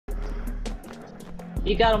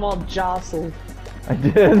You got him all jostled. I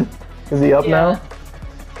did. Is he up Yeah. now?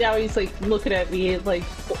 Now he's like looking at me, like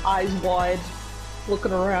eyes wide,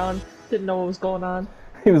 looking around. Didn't know what was going on.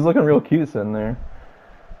 He was looking real cute sitting there.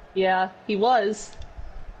 Yeah, he was.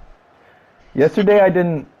 Yesterday I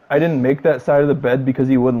didn't make that side of the bed because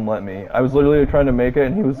he wouldn't let me. I was literally trying to make it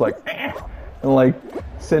and he was like and like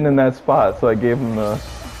sitting in that spot, so I gave him the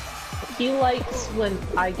He likes when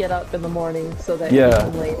I get up in the morning so that Yeah.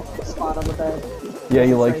 he can lay in the spot on the bed. Yeah,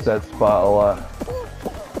 he likes that spot a lot.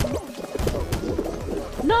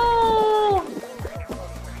 No!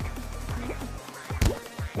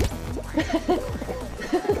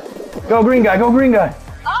 Go green guy, go green guy!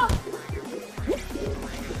 Ah!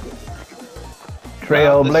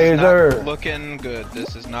 Trailblazer! This is not looking good.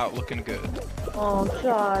 This is not looking good. Oh,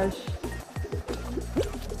 Josh.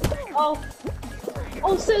 Oh.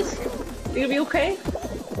 Oh, sis! You gonna be okay?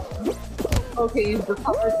 Okay, you've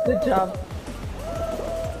recovered. Good job.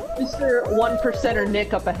 Mr. 1%er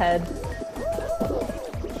Nick up ahead.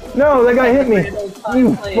 No, that guy hit me!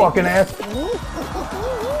 You Play. fucking ass!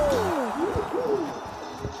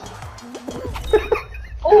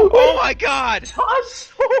 Oh my god! Josh!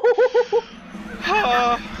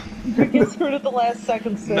 Gets hurt at the last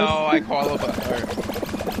second, sis. No, I qualify.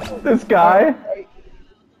 This guy?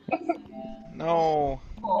 No.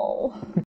 Oh.